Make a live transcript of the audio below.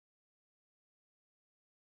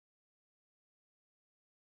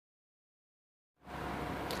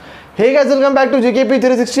Hey guys, welcome back to GKP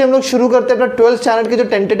 360। हम लोग शुरू करते हैं अपना 12th स्टैंडर्ड के जो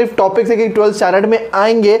टेंटेटिव टॉपिक्स है कि 12th स्टैंडर्ड में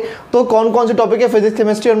आएंगे तो कौन कौन से टॉपिक है फिजिक्स,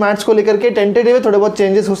 केमिस्ट्री और मैथ्स को लेकर के। टेंटेटिव है, थोड़े बहुत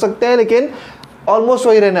चेंजेस हो सकते हैं लेकिन ऑलमोस्ट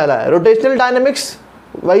वही रहने वाला है। रोटेशनल डायनामिक्स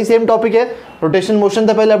वही सेम टॉपिक है, रोटेशन मोशन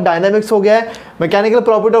था पहले, अब डायनामिक्स हो गया है। मैकेनिकल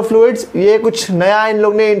प्रॉपर्टी ऑफ फ्लूइड्स, ये कुछ नया इन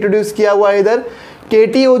लोग ने इंट्रोड्यूस किया हुआ है इधर।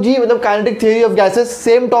 KTOG मतलब kinetic theory of gases,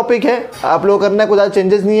 same topic है, आप लोग करना है, कोई ज़्यादा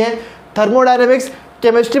चेंजेस नहीं है। थर्मोडायनेमिक्स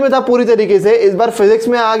केमिस्ट्री में था पूरी तरीके से, इस बार फिजिक्स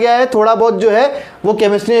में आ गया है, थोड़ा बहुत जो है वो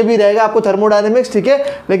केमिस्ट्री में भी रहेगा आपको थर्मोडायनेमिक्स, ठीक है,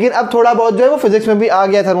 लेकिन अब थोड़ा बहुत जो है वो फिजिक्स में भी आ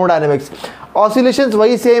गया है थर्मोडायनेमिक्स। ऑसिलेशंस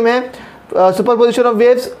वही सेम है, सुपरपोजिशन ऑफ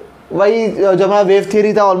वेव्स वही जो हमारा वेव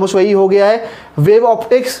थ्योरी था ऑलमोस्ट वही हो गया है। Wave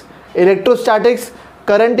optics, electrostatics,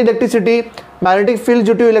 current electricity, magnetic field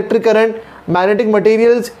due to electric current, magnetic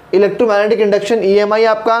materials, electromagnetic induction EMI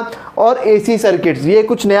आपका, और AC सर्किट्स, ये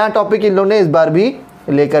कुछ नया टॉपिक इन लोगों ने इस बार भी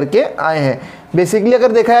लेकर के आए हैं। बेसिकली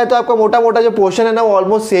अगर देखा है तो आपका मोटा मोटा जो पोर्शन है ना वो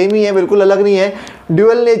ऑलमोस्ट सेम ही है, बिल्कुल अलग नहीं है।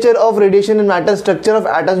 Dual nature of radiation and matter, structure of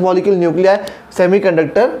atoms, molecule, nuclear,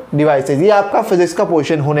 semiconductor devices, ये आपका फिजिक्स का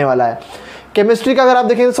पोर्शन होने वाला है। केमिस्ट्री का अगर आप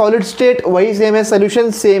देखें सॉलिड स्टेट वही सेम है,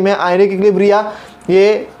 सोल्यूशन सेम है, आयनिक इक्विलिब्रिया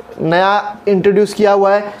ये नया इंट्रोड्यूस किया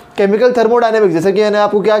हुआ है। केमिकल थर्मोडायनेमिक्स, जैसे कि मैंने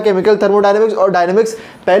आपको क्या केमिकल थर्मोडायनेमिक्स और डायनेमिक्स,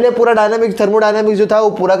 पहले पूरा डायनेमिक्स थर्मोडायनेमिक्स जो था वो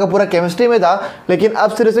पूरा का पूरा केमिस्ट्री में था, लेकिन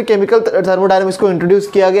अब सिर्फ से केमिकल थर्मोडायनेमिक्स को इंट्रोड्यूस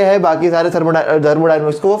किया गया है, बाकी सारे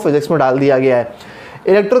थर्मोडायनेमिक्स को वो फिजिक्स में डाल दिया गया है।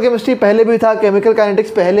 इलेक्ट्रोकेमिस्ट्री पहले भी था, केमिकल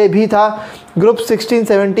काइनेटिक्स पहले भी था। ग्रुप 16,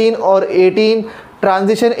 17 और 18,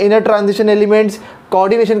 transition, inner transition elements,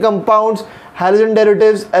 coordination compounds, halogen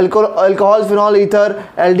derivatives, alcohol, phenol, ether,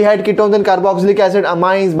 aldehyde, ketones and carboxylic acid,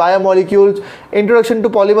 amines, biomolecules, introduction to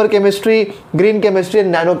polymer chemistry, green chemistry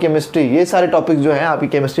and nano chemistry, ये सारे topics जो हैं आपकी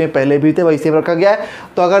chemistry में पहले भी थे वही सेम रखा गया है।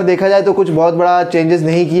 तो अगर देखा जाए तो कुछ बहुत बड़ा चेंजेस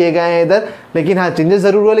नहीं किए गए हैं इधर, लेकिन हाँ चेंजेस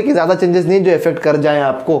ज़रूर हुए, लेकिन ज़्यादा चेंजेस नहीं जो इफेक्ट कर जाए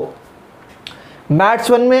आपको।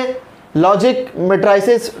 मैथ्स 1 में logic,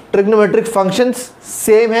 matrices, trigonometric functions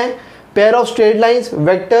same है, pair of straight lines,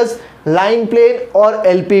 vectors, line plane और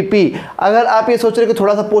LPP। अगर आप ये सोच रहे कि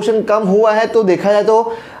थोड़ा सा पोर्शन कम हुआ है तो देखा जाए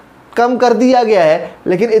तो कम कर दिया गया है,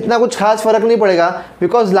 लेकिन इतना कुछ खास फर्क नहीं पड़ेगा,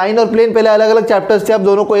 बिकॉज लाइन और प्लेन पहले अलग अलग चैप्टर्स थे, अब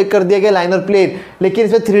दोनों को एक कर दिया गया लाइन और प्लेन, लेकिन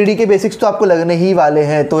इसमें 3D के बेसिक्स तो आपको लगने ही वाले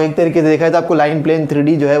हैं। तो एक तरीके से देखा है तो आपको लाइन प्लेन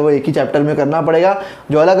 3D जो है वो एक ही चैप्टर में करना पड़ेगा,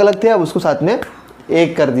 जो अलग अलग थे अब उसको साथ में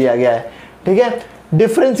एक कर दिया गया है, ठीक है।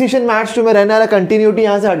 डिफरेंशिएशन मैथ्स जो में रहने वाला कंटिन्यूटी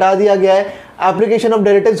यहाँ से हटा दिया गया है। एप्लीकेशन ऑफ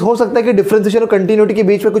डेरिवेटिव्स, हो सकता है कि डिफरेंशिएशन और कंटिन्यूटी के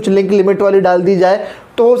बीच में कुछ लिंक लिमिट वाली डाल दी जाए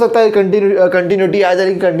तो हो सकता है कंटिन्यूटी आ जाए,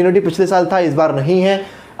 लेकिन कंटिन्यूटी पिछले साल था इस बार नहीं है।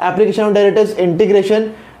 Application of derivatives, integration,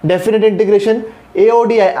 definite integration,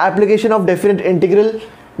 AODI application of definite integral,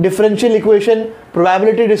 differential equation,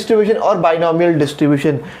 probability distribution और बाइनोमियल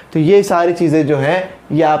डिस्ट्रीब्यूशन। तो ये सारी चीज़ें जो हैं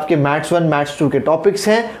ये आपके मैथ्स 1 मैथ्स 2 के टॉपिक्स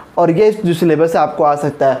हैं और ये जो सिलेबस है आपको आ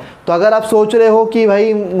सकता है। तो अगर आप सोच रहे हो कि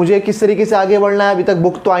भाई मुझे किस तरीके से आगे बढ़ना है, अभी तक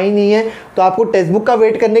बुक तो आई नहीं है, तो आपको टेक्स्ट बुक का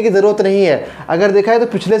वेट करने की ज़रूरत नहीं है। अगर देखा है तो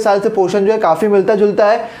पिछले साल से पोर्शन जो है काफ़ी मिलता जुलता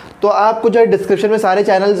है, तो आपको जो है डिस्क्रिप्शन में सारे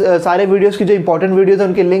चैनल्स, सारे वीडियोस की जो इंपॉर्टेंट वीडियोस हैं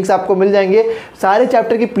उनके लिंक्स आपको मिल जाएंगे। सारे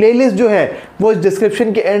चैप्टर की प्लेलिस्ट जो है वो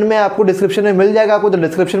डिस्क्रिप्शन के एंड में आपको डिस्क्रिप्शन में मिल जाएगा, आपको तो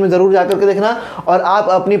डिस्क्रिप्शन में ज़रूर जा करके देखना और आप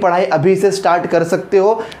अपनी पढ़ाई अभी से स्टार्ट कर सकते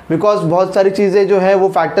हो, बिकॉज बहुत सारी चीज़ें जो है वो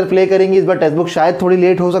फैक्टर प्ले करेंगी। इस बार टेक्स्ट बुक शायद थोड़ी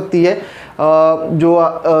लेट हो सकती है,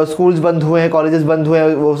 जो स्कूल्स बंद हुए हैं, कॉलेजेस बंद हुए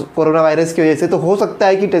हैं वो कोरोना वायरस की वजह से, तो हो सकता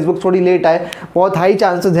है कि टेक्स्ट बुक थोड़ी लेट आए, बहुत हाई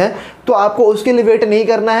चांसेस हैं। तो आपको उसके लिए वेट नहीं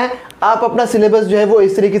करना है, आप अपना सिलेबस जो है वो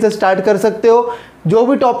इस तरीके से स्टार्ट कर सकते हो। जो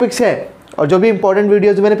भी टॉपिक्स हैं और जो भी इंपॉर्टेंट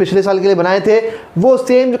वीडियोस मैंने पिछले साल के लिए बनाए थे वो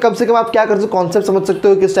सेम, कम से कम आप क्या कर सकते हो, कॉन्सेप्ट समझ सकते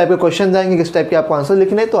हो, किस टाइप के क्वेश्चन आएंगे, किस टाइप के आपको आंसर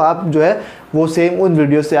लिखने, तो आप जो है वो सेम उन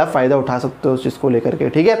वीडियो से आप फ़ायदा उठा सकते हो उस चीज़ को लेकर के,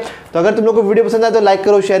 ठीक है। तो अगर तुम लोग को वीडियो पसंद आए तो लाइक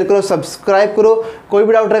करो, शेयर करो, सब्सक्राइब करो। कोई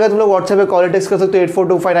भी डाउट रहेगा तुम लोग व्हाट्सएप पे कॉल टेक्स्ट कर सकते हो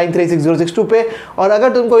 8425936062 पे। और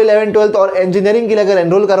अगर तुमको 11th 12th और इंजीनियरिंग के लिए अगर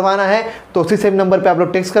एनरोल करवाना है तो उसी सेम नंबर पर आप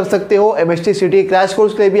लोग टेक्स्ट कर सकते हो। MST CT क्रैश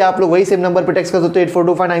कोर्स के लिए भी आप लोग वही सेम नंबर पर टेक्स्ट कर सकते हो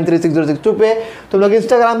 8425936062 पे। तुम लोग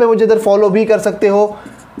इंस्टाग्राम पे मुझे इधर फॉलो भी कर सकते हो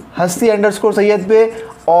हस्ती_सैयद पे,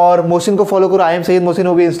 और मोहसिन को फॉलो करो, IM सैयद मोहसिन,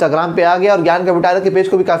 वो भी इंस्टाग्राम पे आ गया, और ज्ञान का पिटारा के पेज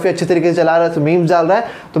को भी काफ़ी अच्छे तरीके से चला रहा है, तो मीम्स डाल रहा है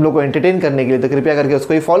तुम लोग को एंटरटेन करने के लिए, तो कृपया करके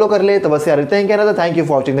उसको ही फॉलो कर ले। तो बस यार इतना ही कहना था, thank you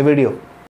for watching the video.